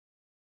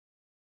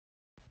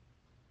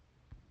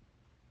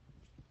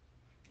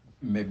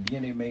Mes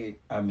bien-aimés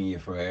amis et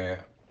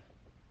frères,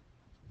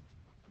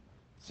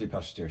 c'est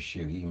Pasteur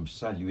Chery.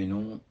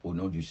 Saluez-nous au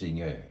nom du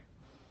Seigneur.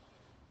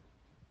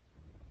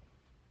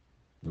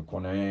 Nous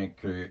connaissons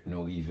que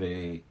nous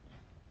arrivons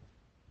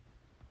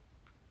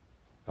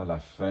à la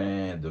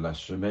fin de la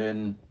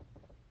semaine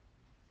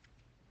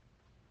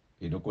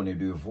et nous connaissons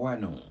deux voies,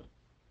 non.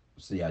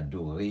 C'est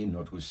adorer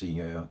notre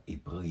Seigneur et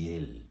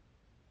prier.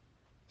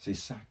 C'est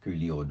ça que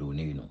lui a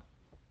ordonné, non.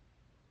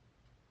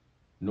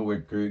 Nous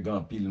voyons que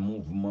grand pile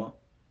mouvement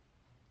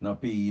dans le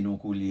pays nous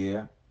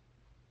coulier,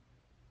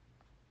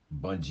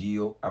 bandits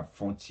a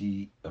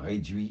fonti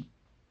réduit.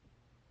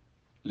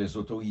 Les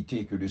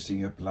autorités que le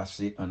Seigneur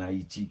placé en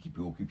Haïti qui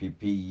peut occuper le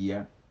pays,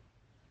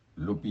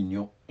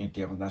 l'opinion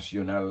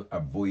internationale a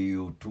voyé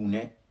au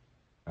tourner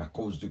à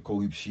cause de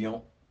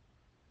corruption.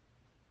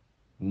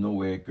 Nous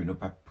que nous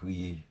pas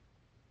prier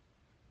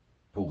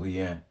pour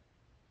rien.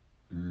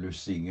 Le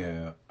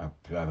Seigneur a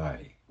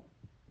travaillé.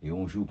 Et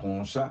on joue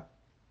comme ça.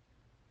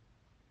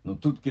 Nous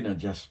tous qui dans la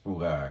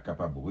diaspora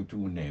capables de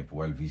retourner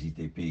pour aller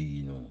visiter le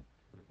pays nous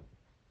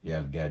et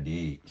à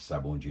regarder sa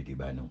bon Dieu des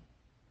nous.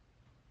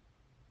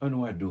 On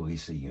nous adore le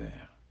Seigneur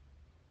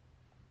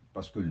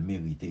parce que le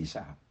mérite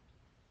ça.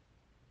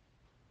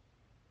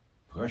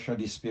 Prochain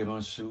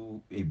d'espérance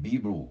et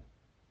Bible,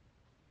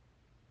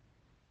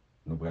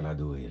 nous pourrons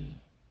l'adorer.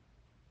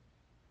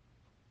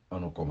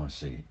 On a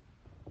commencé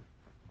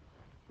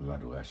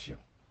l'adoration.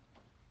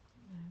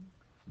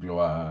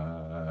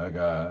 Gloire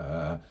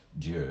à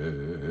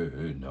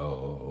Dieu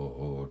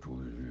notre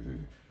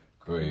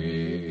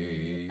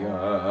Créateur.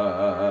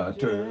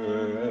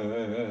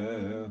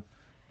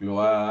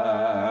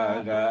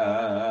 Gloire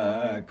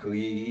à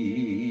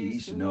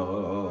Christ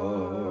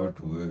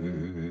notre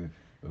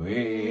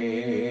Rédempteur.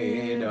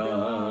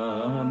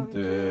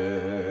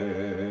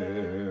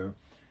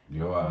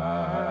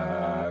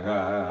 Gloire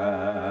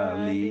à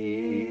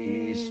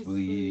l'Esprit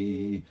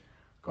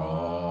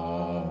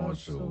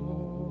consolateur.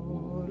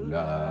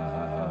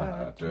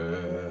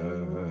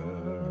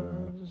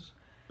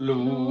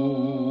 Louange,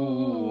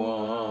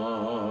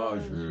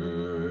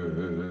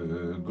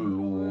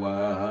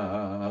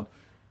 gloire,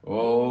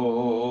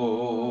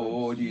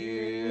 ô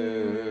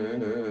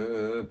Dieu,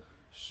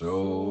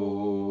 Sauveur.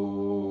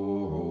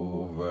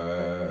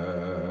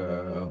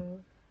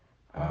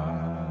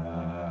 Amen.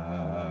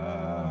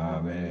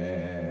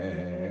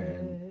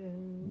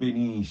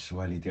 Béni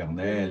soit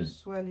l'Éternel.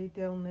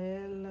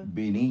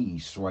 Béni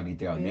soit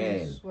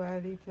l'Éternel.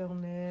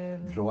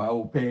 Gloire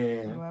au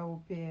Père.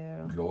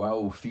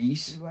 Gloire au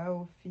Fils.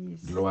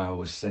 Gloire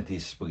au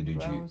Saint-Esprit de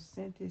Dieu.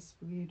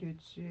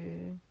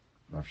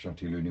 On va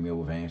chanter le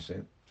numéro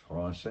 27,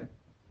 français.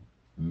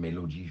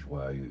 Mélodie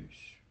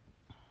joyeuse.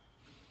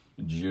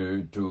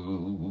 Dieu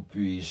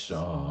Tout-Puissant,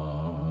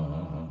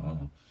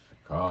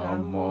 quand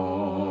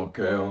mon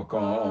cœur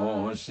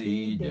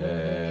considère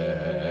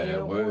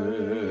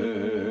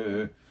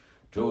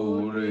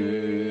tout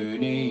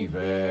l'univers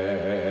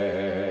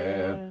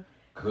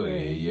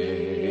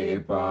créé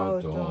par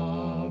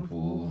ton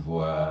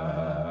pouvoir,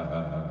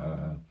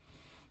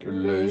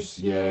 le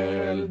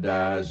ciel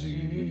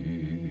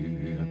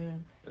d'azur,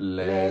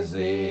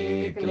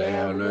 les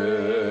éclairs,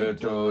 le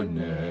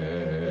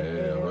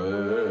tonnerre,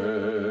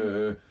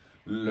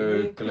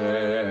 le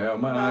clair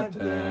matin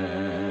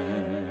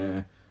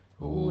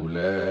ou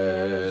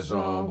les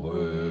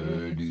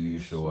ombres du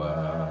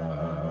soir.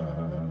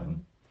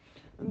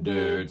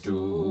 De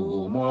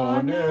tout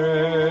mon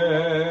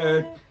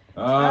être,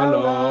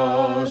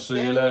 alors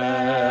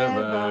s'élève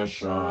un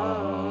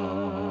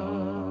chant.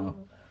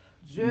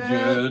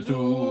 Dieu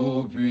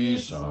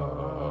Tout-Puissant,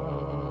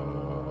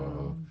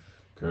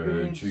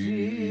 que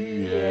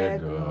tu es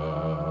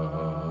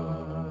grand.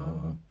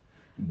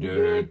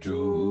 De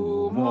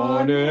tout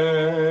mon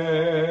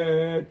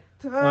être,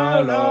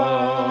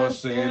 alors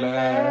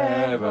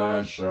s'élève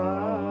un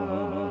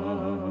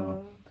chant.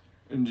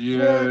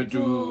 Dieu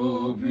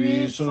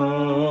Tout-Puissant,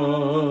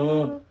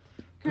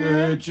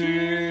 que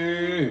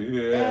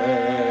tu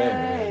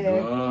es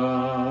grand.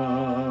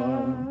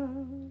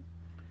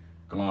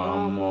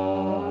 Quand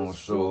mon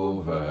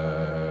Sauveur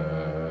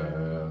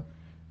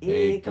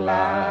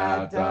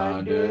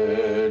éclatant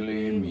de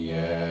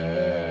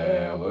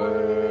lumière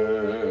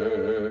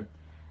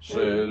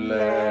se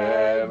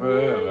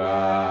lèvera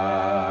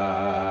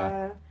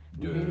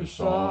de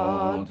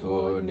son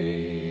trône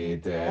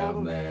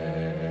éternel,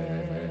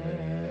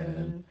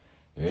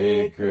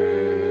 et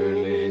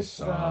que les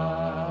saints,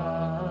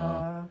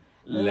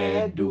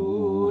 les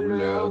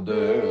douleurs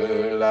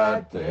de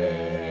la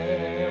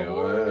terre,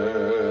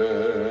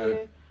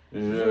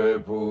 je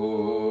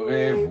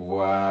pourrai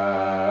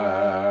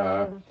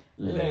voir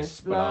les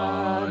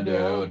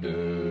splendeurs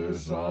de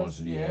son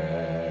ciel.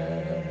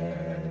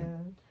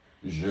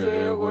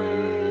 Je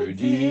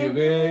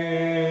redirai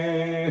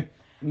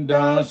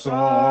dans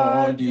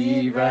son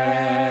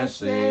divin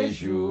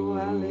séjour.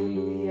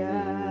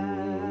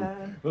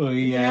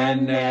 Rien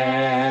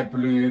n'est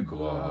plus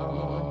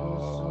grand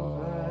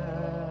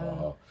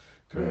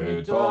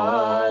que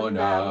ton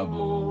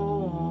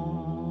amour.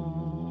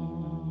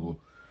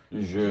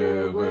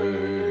 je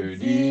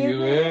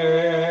redirai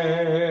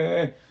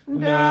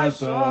dans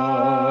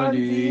son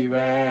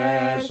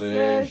divers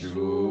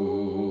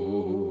séjour.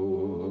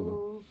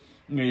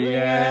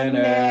 Rien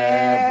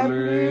n'est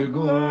plus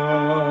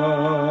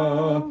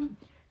grand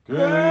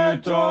que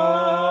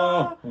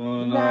ton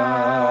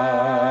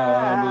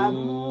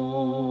amour.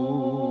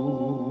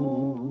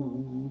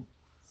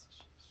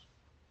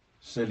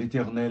 C'est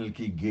l'Éternel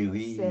qui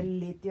guérit. C'est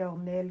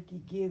l'Éternel qui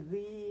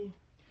guérit.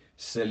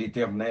 C'est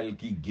l'Éternel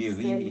qui C'est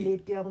guérit.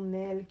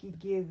 l'Éternel qui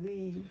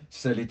guérit.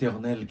 C'est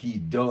l'Éternel qui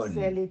donne.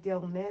 C'est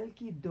l'Éternel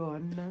qui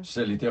donne.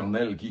 C'est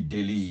l'Éternel qui C'est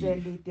délivre.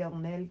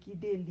 l'Éternel qui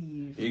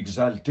délivre.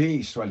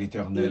 Exalté soit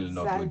l'Éternel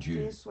notre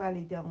Dieu. Exalté soit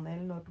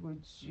l'Éternel notre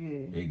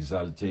Dieu.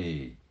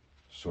 Exalté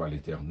soit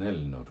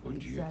l'Éternel notre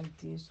Dieu.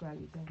 Exalté soit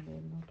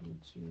l'Éternel notre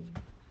Dieu.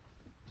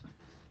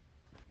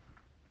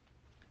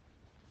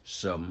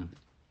 Psaume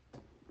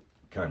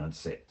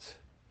 47.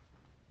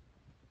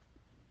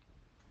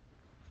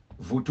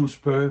 Vous tous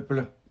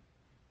peuples,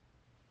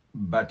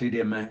 battez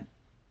des mains,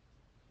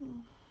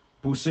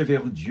 poussez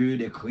vers Dieu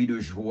des cris de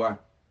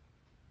joie,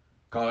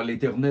 car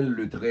l'Éternel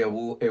le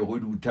Très-Haut est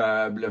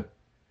redoutable,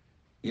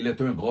 il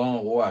est un grand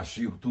roi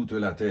sur toute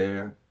la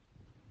terre.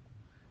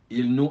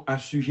 Il nous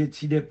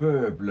assujettit des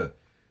peuples,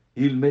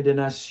 il met des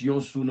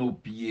nations sous nos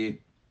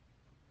pieds,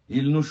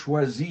 il nous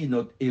choisit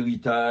notre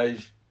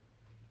héritage,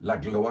 la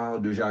gloire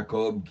de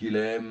Jacob qu'il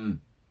aime.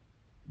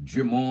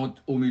 Dieu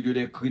monte au milieu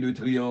des cris de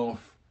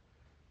triomphe.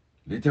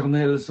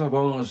 L'Éternel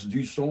s'avance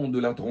du son de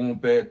la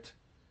trompette.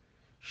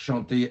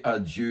 Chantez à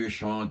Dieu,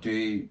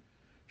 chantez.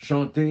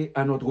 Chantez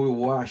à notre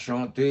roi,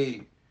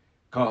 chantez.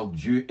 Car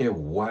Dieu est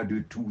roi de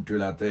toute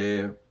la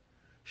terre.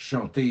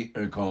 Chantez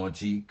un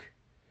cantique.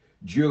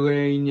 Dieu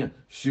règne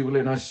sur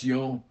les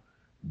nations.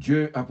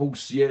 Dieu a pour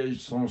siège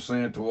son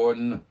saint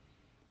trône.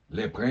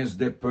 Les princes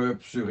des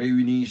peuples se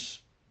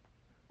réunissent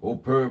au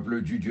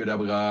peuple du Dieu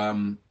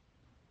d'Abraham.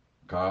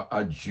 Car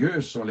à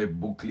Dieu sont les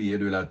boucliers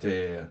de la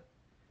terre.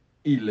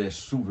 Il est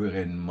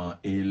souverainement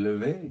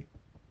élevé.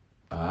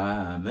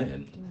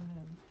 Amen.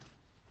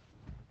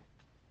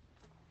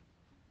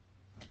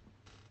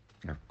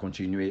 On va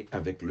continuer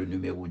avec le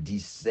numéro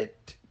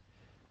 17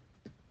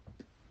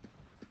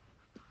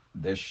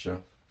 des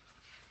chants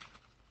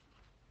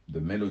de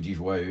mélodie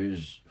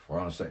joyeuse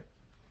français.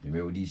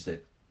 Numéro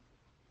 17.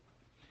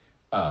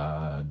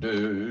 À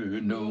de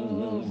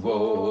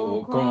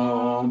nouveaux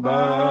combats,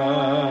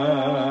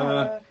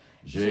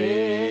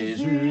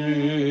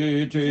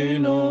 Jésus, tu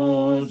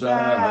nous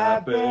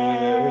appelles,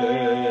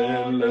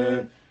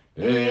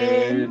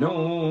 et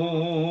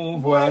nous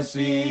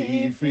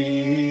voici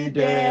fidèles,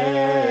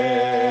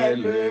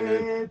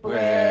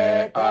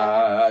 prêts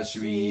à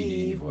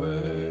suivre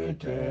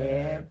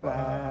tes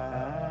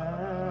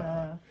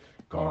pas.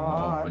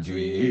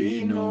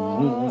 Conduis-nous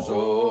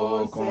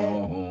au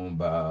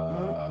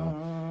combat.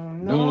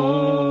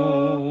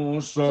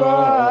 Nous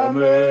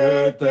sommes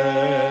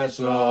tes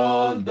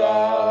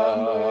soldats,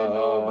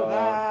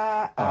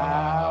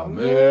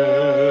 arme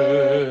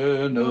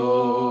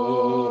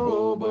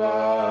nos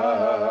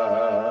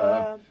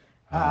bras,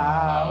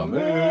 arme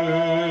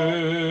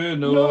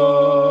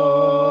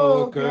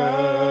nos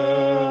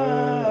cœurs,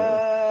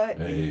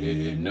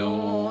 et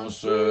nous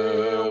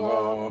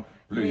serons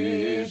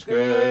plus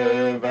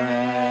que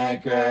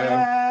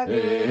vainqueurs,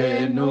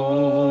 et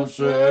nous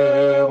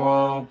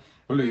serons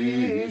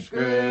plus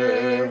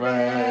que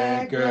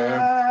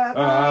vainqueurs,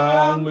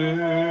 arme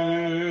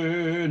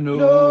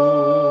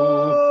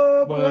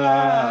nos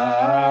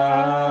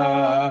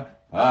bras,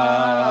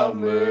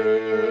 arme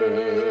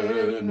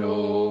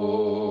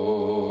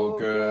nos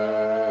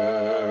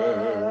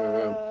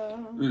cœurs,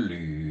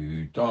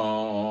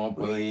 luttons,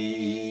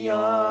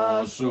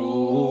 priant,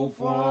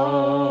 souffrant,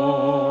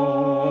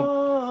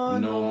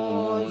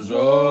 nous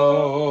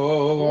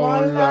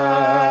aurons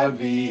la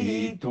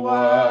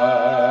victoire,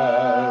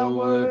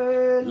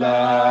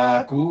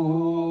 la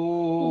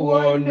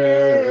couronne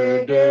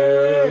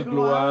de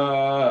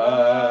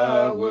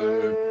gloire,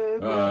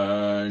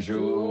 un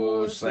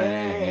jour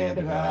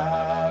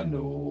ceindra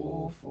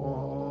nos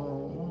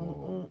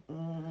fronts.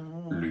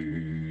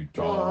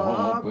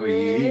 Luttons,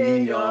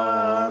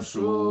 priant,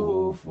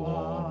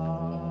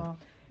 souffrant,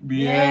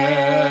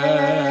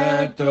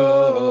 bientôt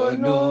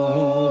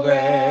nous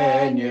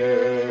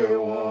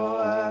régnerons.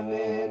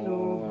 Amen.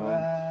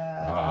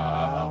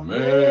 Amen.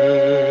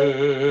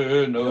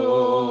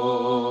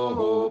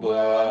 Nos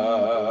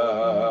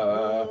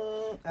bras,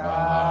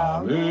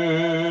 arme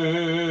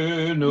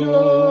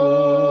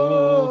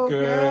nos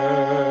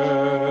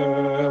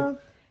cœurs,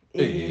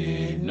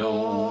 et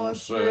nous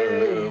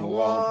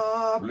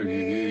serons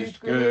plus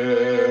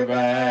que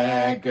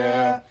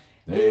vainqueurs,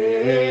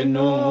 et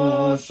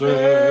nous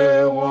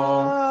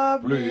serons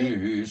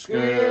plus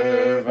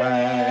que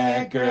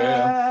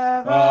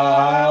vainqueurs,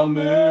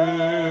 arme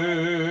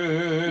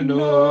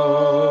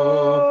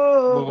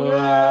nos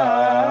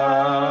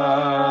bras,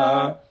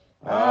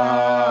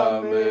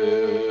 arme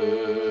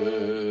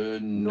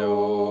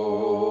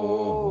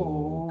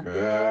nos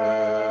cœurs.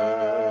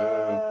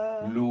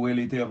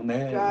 Louez car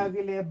l'Éternel.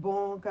 il est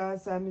bon, car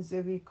sa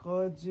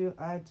miséricorde dure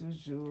à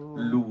toujours.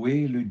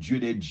 Louez le Dieu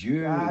des Car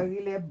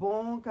dieux. il est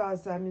bon, car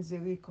sa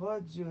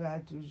miséricorde dure à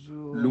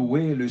toujours.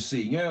 Louez le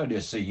Seigneur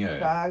des seigneurs.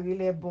 Car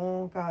il est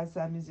bon, car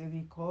sa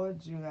miséricorde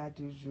dure à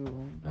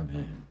toujours.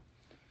 Amen.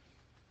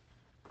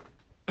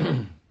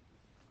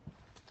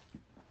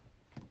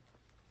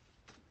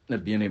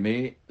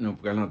 Bien-aimés, nous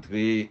pourrons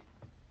entrer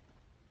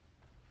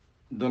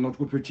dans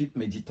notre petite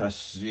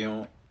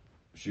méditation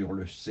sur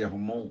le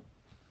sermon,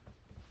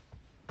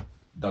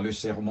 dans le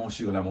sermon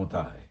sur la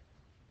montagne.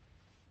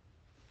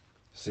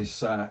 C'est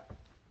ça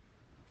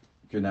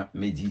que nous avons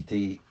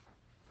médité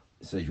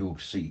ces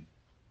jours-ci.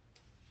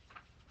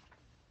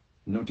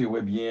 Notez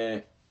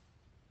bien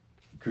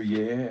que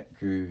hier,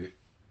 que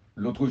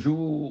l'autre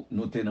jour,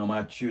 nous étions dans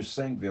Matthieu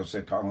 5,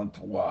 verset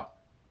 43,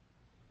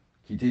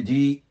 qui te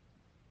dit,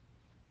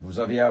 vous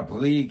avez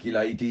appris qu'il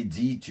a été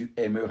dit, tu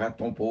aimeras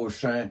ton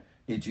prochain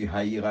et tu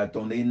haïras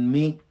ton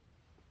ennemi.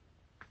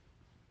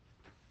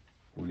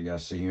 Où le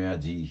Seigneur a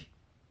dit,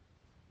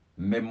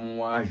 mais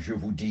moi je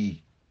vous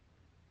dis,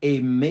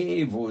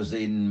 aimez vos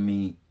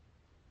ennemis,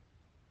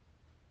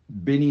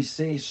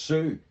 bénissez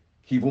ceux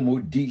qui vous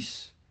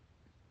maudissent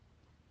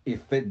et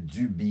faites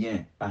du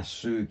bien à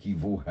ceux qui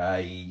vous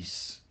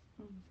haïssent.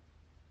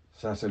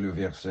 Ça, c'est le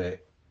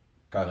verset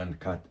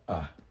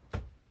 44a.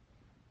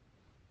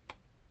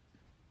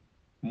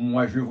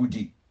 Moi, je vous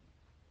dis.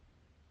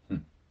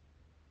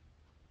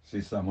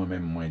 C'est ça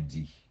moi-même, moi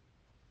dit.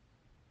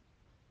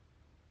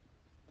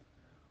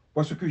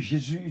 Parce que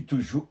Jésus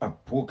toujours a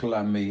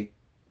proclamé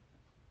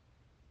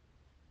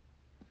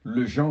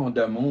le genre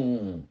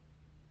d'amour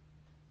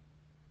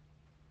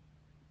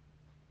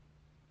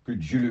que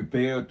Dieu le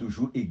Père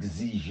toujours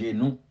exigeait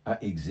nous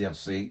à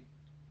exercer.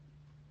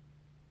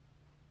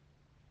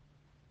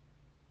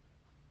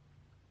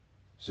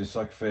 C'est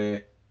ça que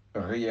fait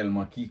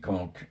réellement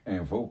quiconque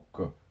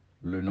invoque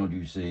le nom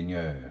du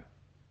Seigneur.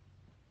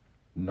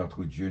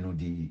 Notre Dieu nous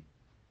dit,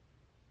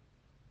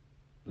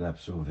 l'a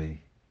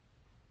sauvé.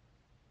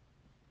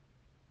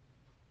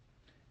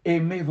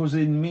 Aimez vos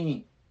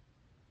ennemis.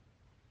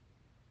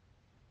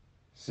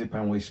 C'est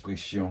pas une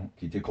expression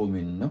qui était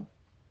commune, non?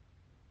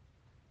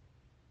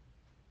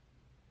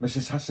 Mais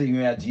c'est ça,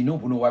 Seigneur a dit non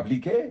pour nous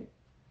appliquer.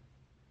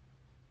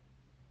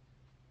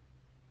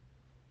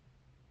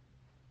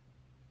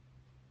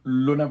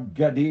 L'on a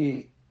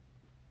gardé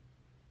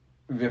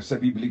verset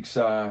biblique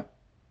ça.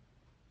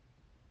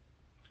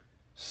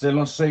 C'est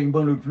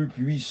l'enseignement le plus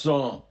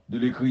puissant de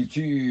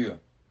l'Écriture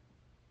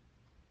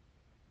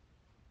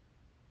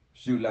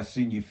sur la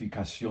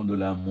signification de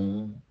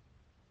l'amour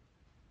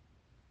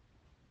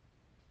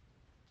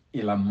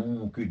et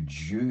l'amour que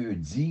Dieu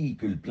dit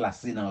qu'il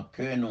plaçait dans le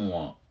cœur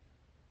nous.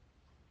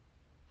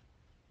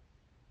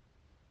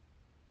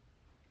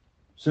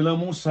 C'est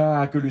l'amour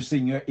ça que le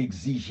Seigneur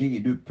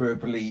exigeait de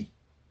peupler.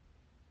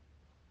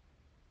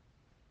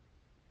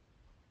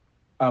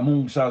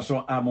 Amour ça,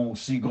 son amour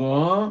si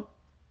grand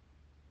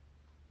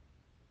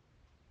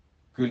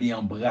que l'y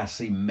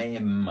embrasser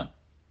même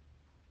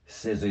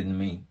ses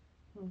ennemis.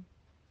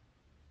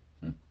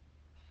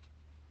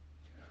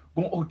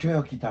 Bon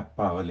auteur qui t'a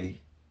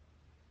parlé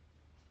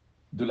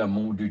de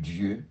l'amour de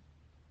Dieu,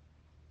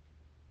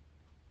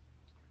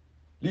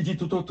 il dit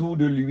tout autour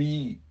de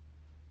lui,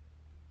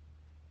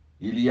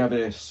 il y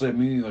avait ces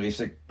murs et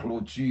ces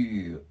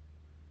clôtures.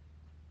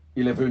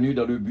 Il est venu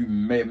dans le but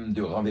même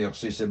de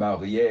renverser ces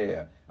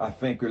barrières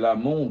afin que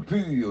l'amour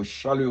pur,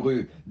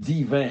 chaleureux,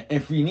 divin,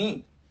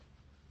 infini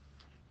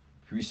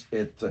puisse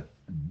être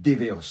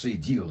déversé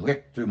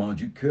directement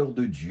du cœur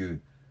de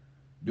Dieu,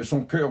 de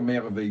son cœur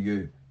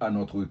merveilleux à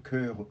notre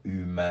cœur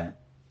humain.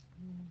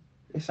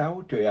 Et ça,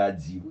 auteur a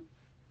dit, oui.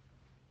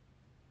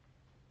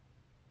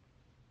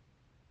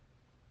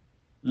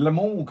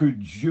 L'amour que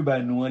Dieu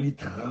bat nous, il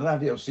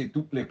traversait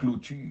toutes les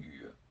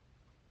clôtures.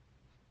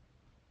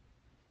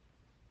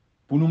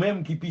 Pour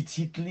nous-mêmes qui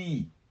petites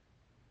li,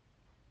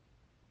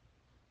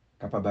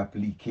 capable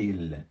d'appliquer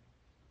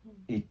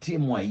et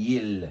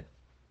témoigner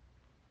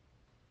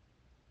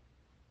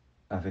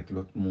avec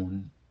l'autre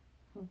monde.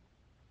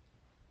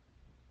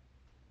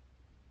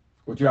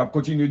 Quand tu as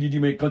continué de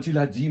dire, mais quand il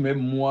a dit,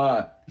 même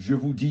moi, je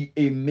vous dis,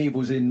 aimez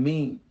vos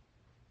ennemis,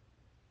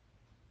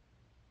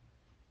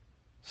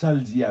 ça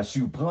le dit à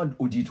surprendre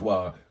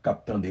auditoire,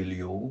 captant des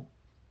lieux.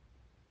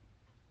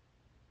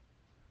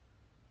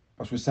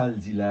 Parce que ça le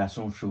dit là,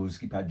 sont choses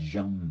qui pas de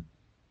jambes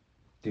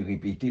te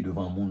répéter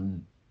devant le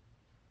monde.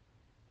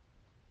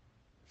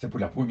 C'est pour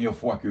la première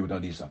fois que vous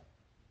entendez ça.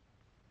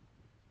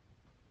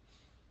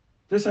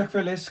 C'est ça que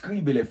fait les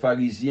scribes et les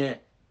pharisiens.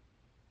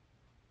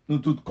 Nous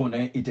tous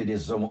connaissons, étaient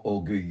des hommes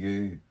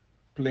orgueilleux,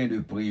 pleins de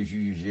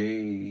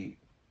préjugés.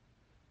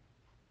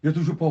 Ils ont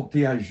toujours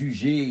porté à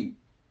juger,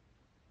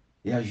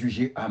 et à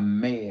juger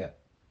amer,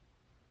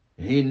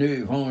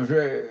 haineux,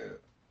 vengeurs.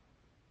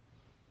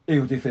 Et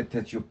ils ont fait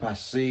tête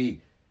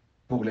passer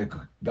pour les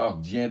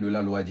gardiens de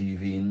la loi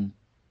divine.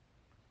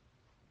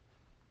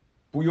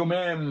 Pour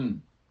eux-mêmes,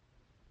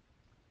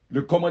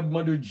 le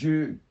commandement de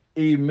Dieu,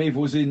 aimez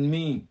vos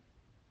ennemis.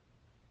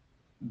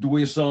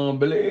 doit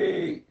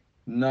sembler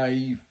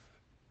naïf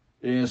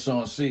et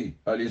insensé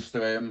à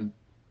l'extrême,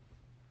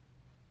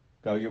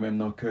 car yo même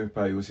dans le cœur,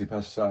 c'est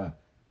pas ça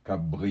qui a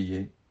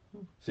brillé,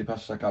 c'est pas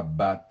ça qui a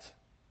battu.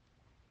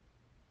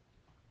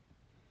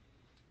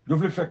 Le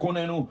veut faire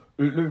connaître nous,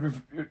 le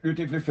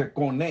veut faire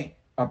connaître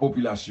à la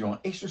population,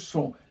 et ce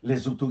sont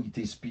les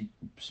autorités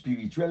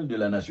spirituelles de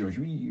la nation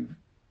juive.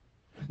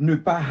 Ne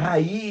pas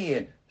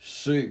haïr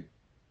ceux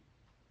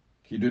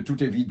qui de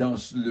toute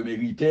évidence le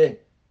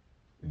méritaient,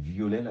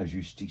 violer la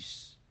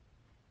justice.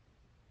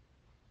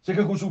 C'est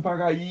que vous pas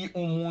haïr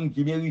un monde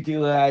qui méritait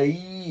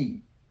haïr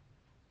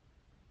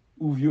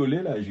ou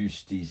violer la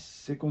justice.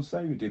 C'est comme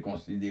ça que tu as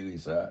considéré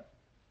ça.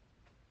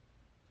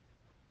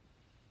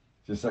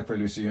 C'est ça que fait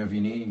le Seigneur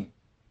venir.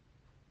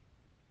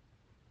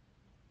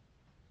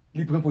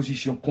 Il prend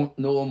position contre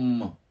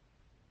l'homme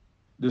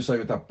de ça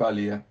que tu as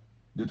parlé,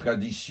 de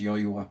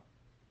tradition.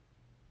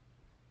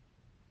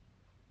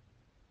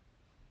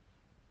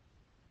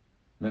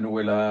 Mais nous,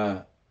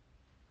 là,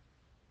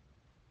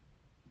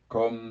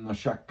 comme dans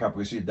chaque cas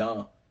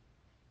précédent,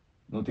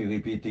 nous t'ai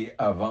répété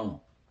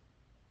avant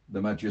de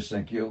Matthieu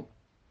 5,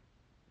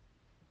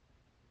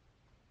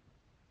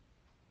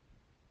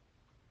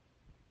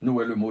 nous,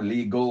 le mot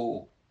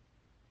lego,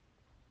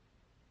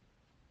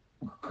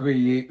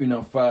 créer une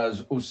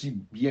emphase aussi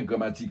bien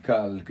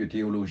grammaticale que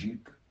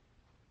théologique.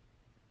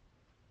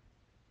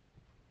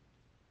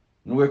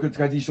 Nous, que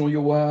tradition,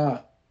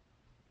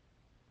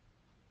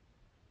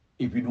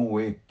 et puis nous,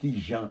 qui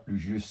Jean,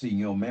 le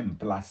Seigneur même,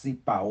 placé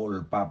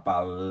parole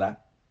par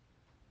là,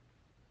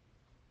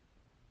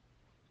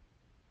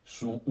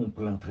 sur un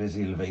plan très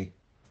élevé.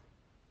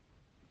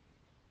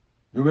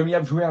 Nous même y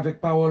a joué avec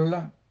parole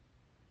là.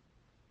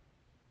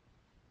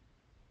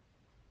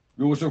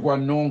 Nous recevons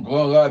non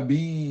grand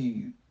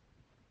rabbi,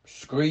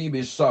 scribe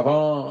et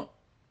savant,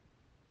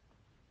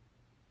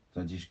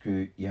 tandis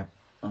qu'il a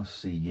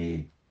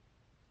enseigné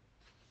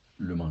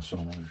le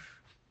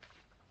mensonge,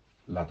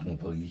 la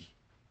tromperie.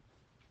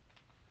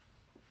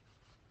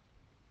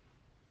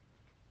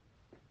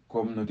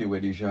 Comme nous t'avons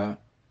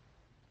déjà,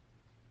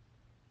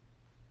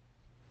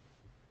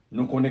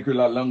 nous connaissons que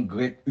la langue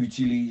grecque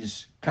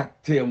utilise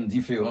 4 termes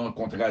différents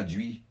qu'on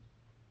traduit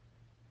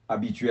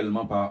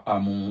habituellement par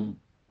amon.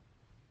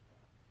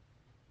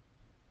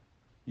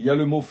 Il y a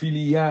le mot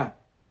philia,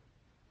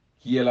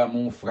 qui est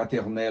l'amour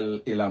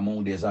fraternel et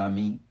l'amour des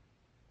amis.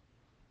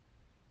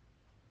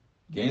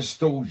 Il y a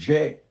storge,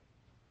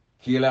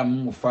 qui est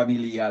l'amour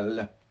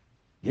familial.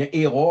 Il y a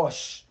eros,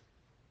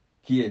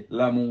 qui est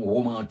l'amour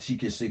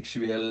romantique et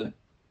sexuel.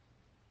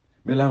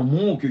 Mais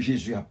l'amour que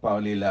Jésus a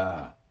parlé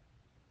là,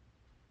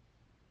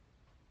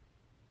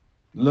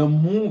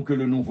 l'amour que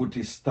le Nouveau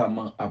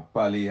Testament a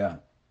parlé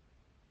là,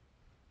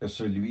 est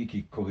celui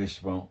qui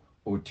correspond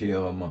au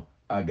terme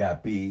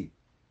agapé,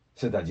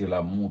 c'est-à-dire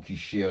l'amour qui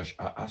cherche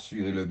à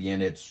assurer le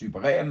bien-être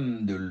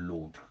suprême de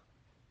l'autre.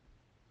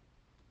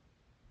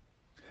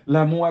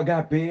 L'amour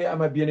agapé, à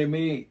ma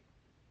bien-aimée,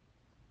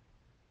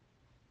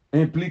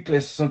 implique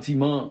les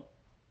sentiments,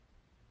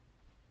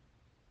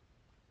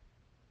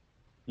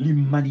 les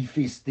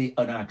manifester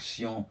en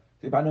action.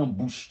 Ce n'est pas dans la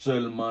bouche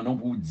seulement, non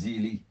pour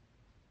dire,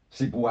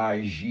 c'est pour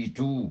agir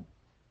tout.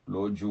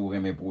 L'autre jour et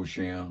mes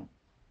prochains.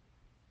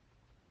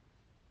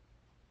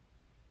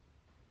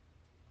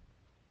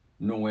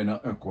 Nous, dans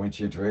 1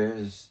 Corinthiens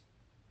 13,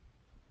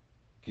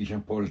 qui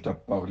Jean-Paul t'a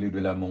parlé de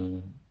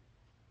l'amour.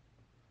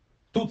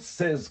 Toutes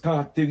ces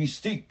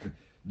caractéristiques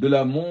de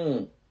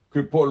l'amour que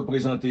Paul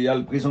présentait, à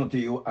le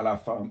présenter à la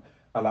femme,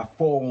 à la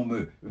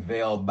forme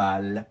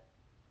verbale.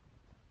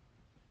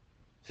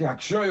 C'est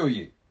action,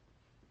 yoye.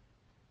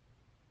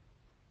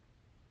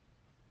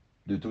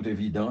 De toute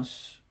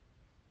évidence,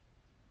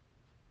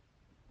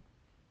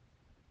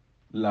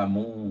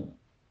 l'amour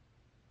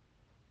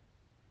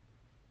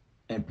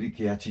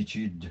implique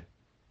attitude.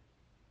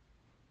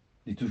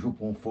 Il est toujours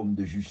pour une forme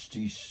de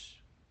justice.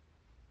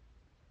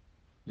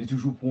 Il est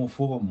toujours pour une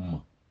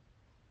forme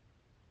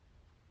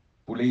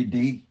pour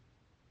l'aider.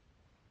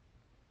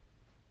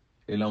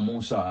 Et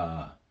l'amour,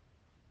 ça,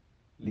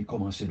 il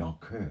commence dans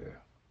le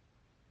cœur.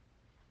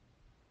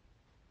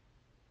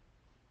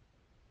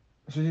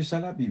 C'est ça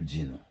la Bible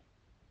dit, non?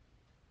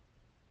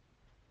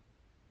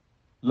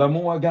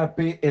 L'amour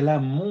agapé est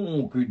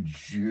l'amour que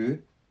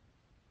Dieu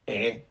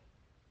est,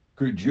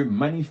 que Dieu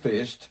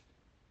manifeste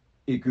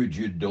et que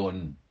Dieu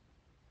donne.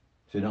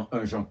 C'est dans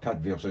 1 Jean 4,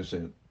 verset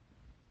 7.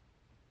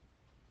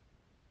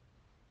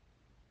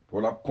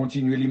 Pour la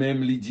continuer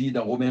lui-même, il dit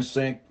dans Romains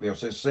 5,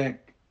 verset 5,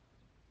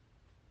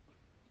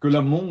 que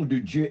l'amour de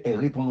Dieu est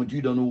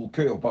répandu dans nos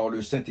cœurs par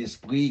le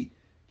Saint-Esprit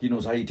qui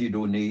nous a été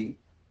donné.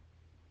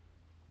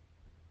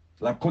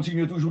 La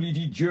continue toujours, il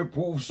dit, Dieu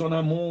prouve son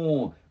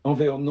amour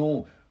envers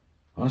nous,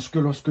 en ce que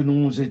lorsque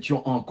nous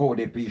étions encore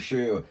des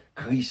pécheurs,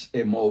 Christ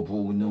est mort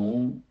pour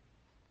nous.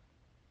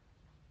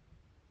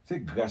 C'est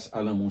grâce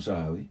à l'amour,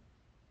 ça, oui.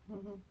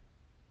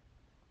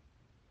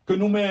 Que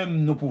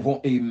nous-mêmes, nous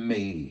pouvons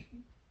aimer.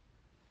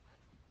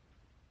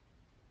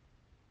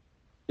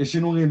 Et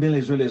si nous aimons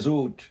les uns les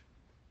autres,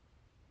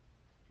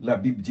 la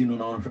Bible dit nous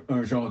dans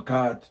 1 Jean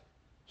 4,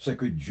 c'est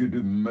que Dieu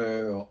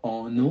demeure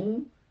en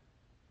nous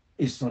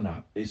et son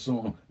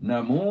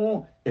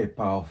amour est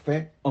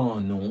parfait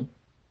en nous.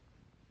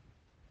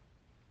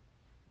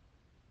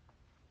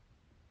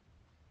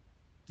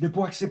 De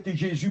pour accepter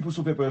Jésus pour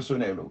sauver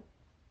personnel.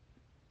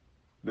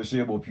 Le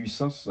Seigneur bon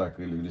puissance,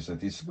 sacré le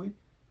Saint-Esprit,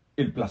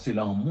 et le placer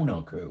là en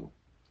mon cœur.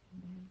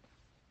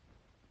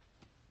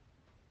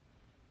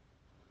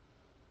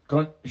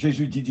 Quand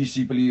Jésus dit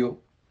disciples,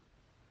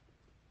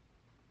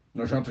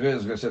 dans Jean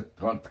 13, verset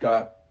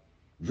 34,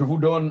 je vous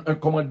donne un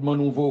commandement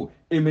nouveau,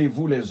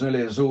 aimez-vous les uns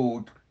les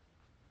autres,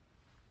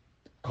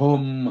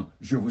 comme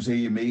je vous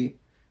ai aimé.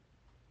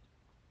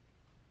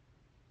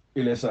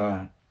 Et là,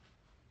 ça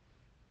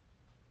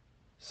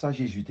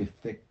Jésus t'a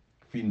fait,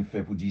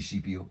 fait pour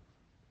disciples.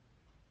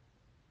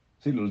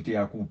 C'est là, il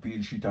t'a accoupé,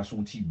 il chute à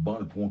son petit banc,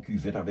 il prend une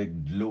cuvette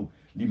avec de l'eau,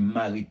 il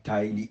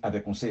maritaille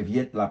avec une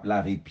serviette, la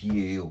laver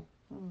pied.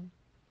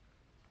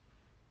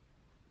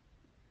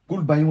 Pour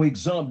le bailler un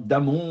exemple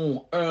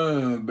d'amour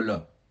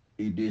humble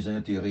et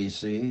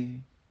désintéressé.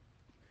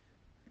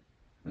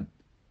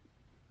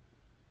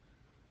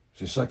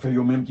 C'est ça que fait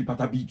eux-mêmes qui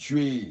pas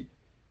habitué,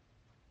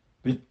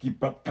 qui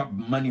pas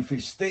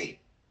manifester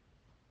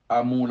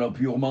amour là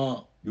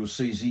purement. Ils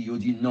saisi, ils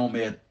dit non,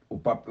 mais au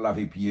pas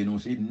laver pied, non,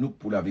 c'est nous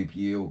pour laver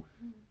pied.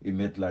 Et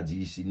mettre l'a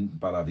dit, si nous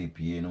pas laver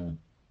pied, non,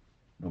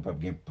 nous pas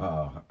bien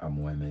part à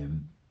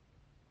moi-même.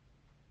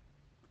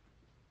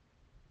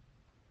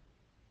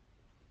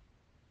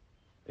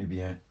 Eh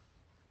bien,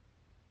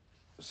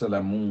 c'est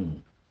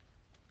l'amour.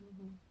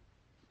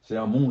 C'est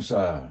amour,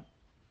 ça,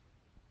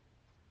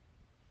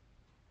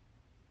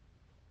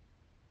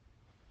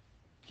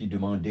 qui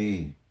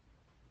demandait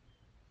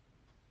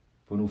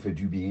pour nous faire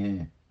du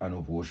bien à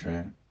nos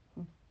prochains.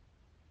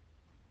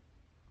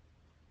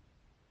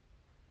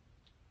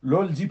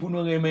 L'ol dit pour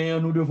nous aimer,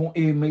 nous devons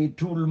aimer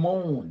tout le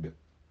monde.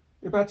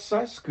 Et pas de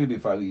ça ce que les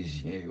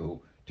pharisiens,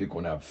 c'est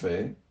qu'on a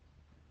fait.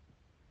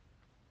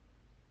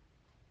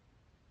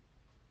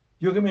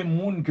 Il y aurait même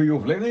monde que vous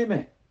voulez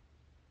aimer.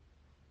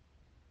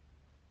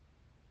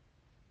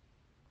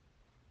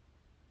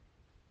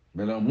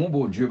 Mais là, mon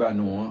beau Dieu, bah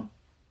non, hein,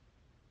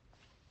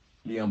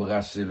 il a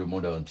embrassé le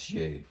monde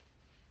entier.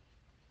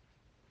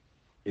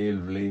 Et il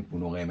voulait pour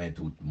nous aimer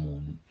tout le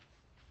monde.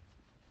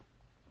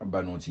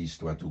 Bah non, cette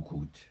histoire tout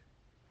coûte.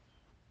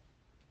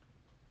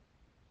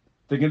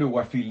 T'es le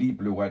roi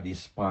Philippe, le roi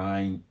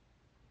d'Espagne,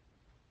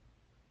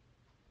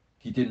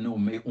 qui était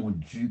nommé un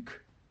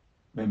duc,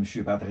 même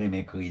monsieur pas très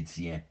bien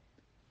chrétien.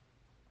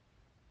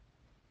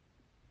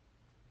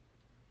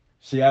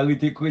 C'est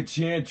arrêté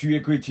chrétien,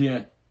 tuer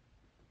chrétien.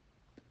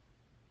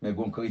 Mais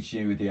bon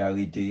chrétien il était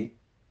arrêté.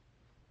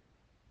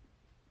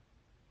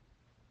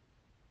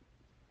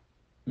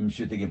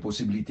 Monsieur a une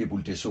possibilité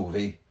pour te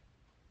sauver.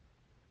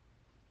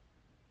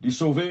 Il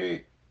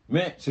sauver,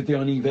 mais c'était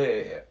en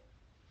hiver.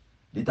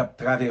 Il a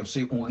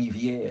traversé une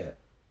rivière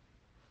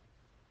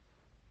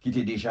qui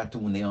était déjà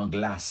tournée en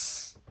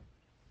glace.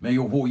 Mais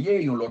vous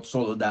voyez, l'autre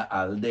soldat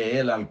al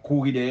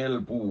courir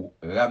d'elle pour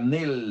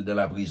ramener de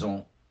la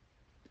prison.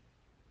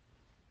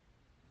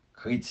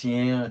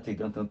 Chrétien, t'es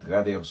quand on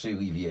traverser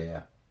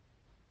rivière.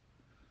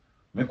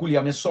 Mais qu'il y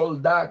a mes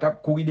soldats qui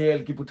couru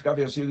d'elle qui pour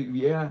traverser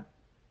rivière,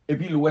 et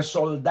puis le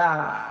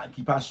soldat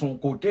qui passe son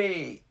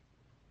côté,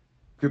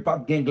 que pas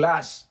de gain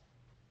glace.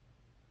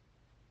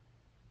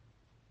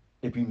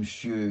 Et puis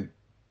monsieur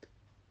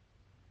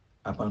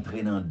a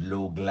entré dans de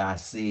l'eau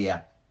glacée.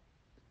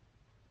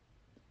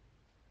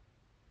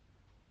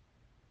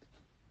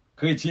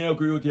 Chrétien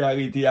que vous avez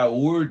arrêté à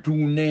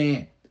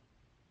retourner.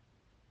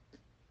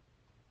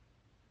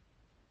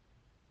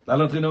 Là,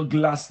 l'entrée dans la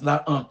glace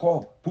là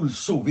encore pour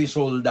sauver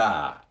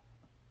soldat.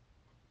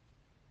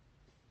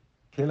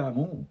 Quel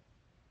amour.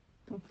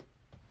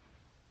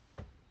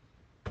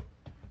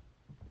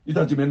 Il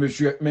t'a dit, même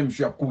monsieur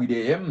a couru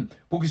DM.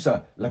 Pour qui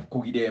ça? La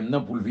couru DM,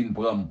 non, pour le venir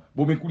prendre.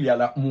 Bon, mais qu'il y a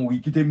la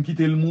mourir, quitter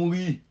le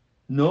mourir.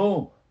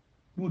 Non.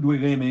 Nous devons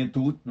aimer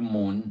tout le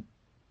monde.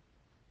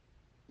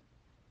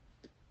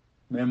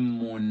 Même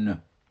monde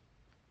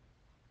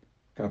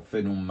qui a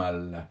fait nous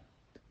mal.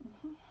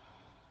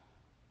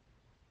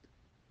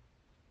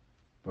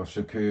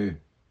 Parce que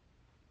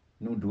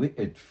nous devons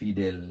être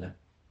fidèles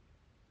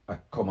à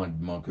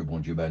commandement que bon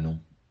Dieu bat nous.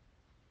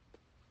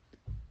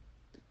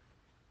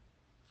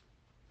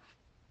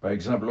 Par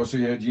exemple, le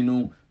Seigneur dit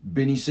nous,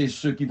 bénissez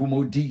ceux qui vous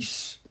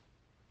maudissent.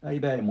 Ah,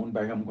 ben, le monde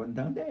va me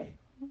contenter.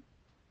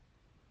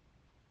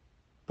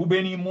 Pour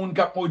bénir le monde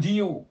qui a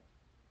maudit,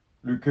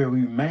 le cœur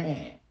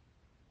humain,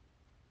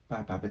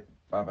 pas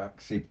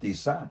accepter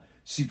ça,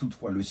 si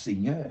toutefois le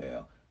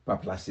Seigneur pas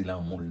placer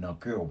l'amour dans le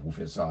cœur pour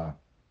faire ça.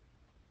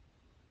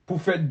 Pour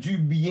faire du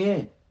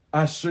bien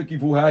à ceux qui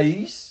vous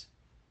haïssent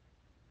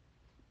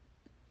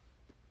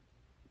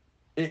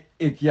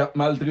et qui a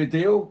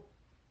maltraité.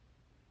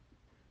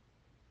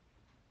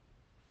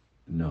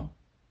 Non.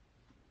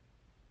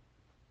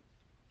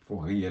 Il faut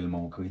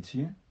réellement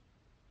chrétien.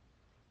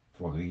 Il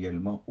faut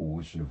réellement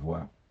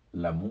recevoir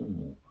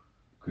l'amour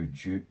que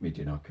Dieu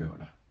mettait dans le cœur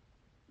là.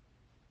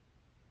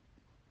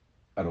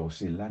 Alors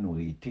c'est là nous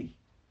été.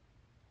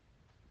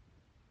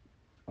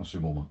 en ce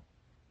moment.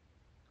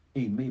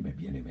 Aimez mes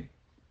bien-aimés.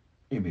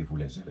 Aimez-vous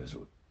les uns les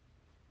autres.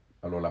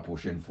 Alors la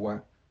prochaine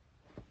fois,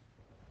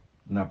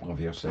 on apprend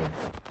verset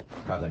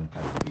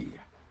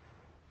 44.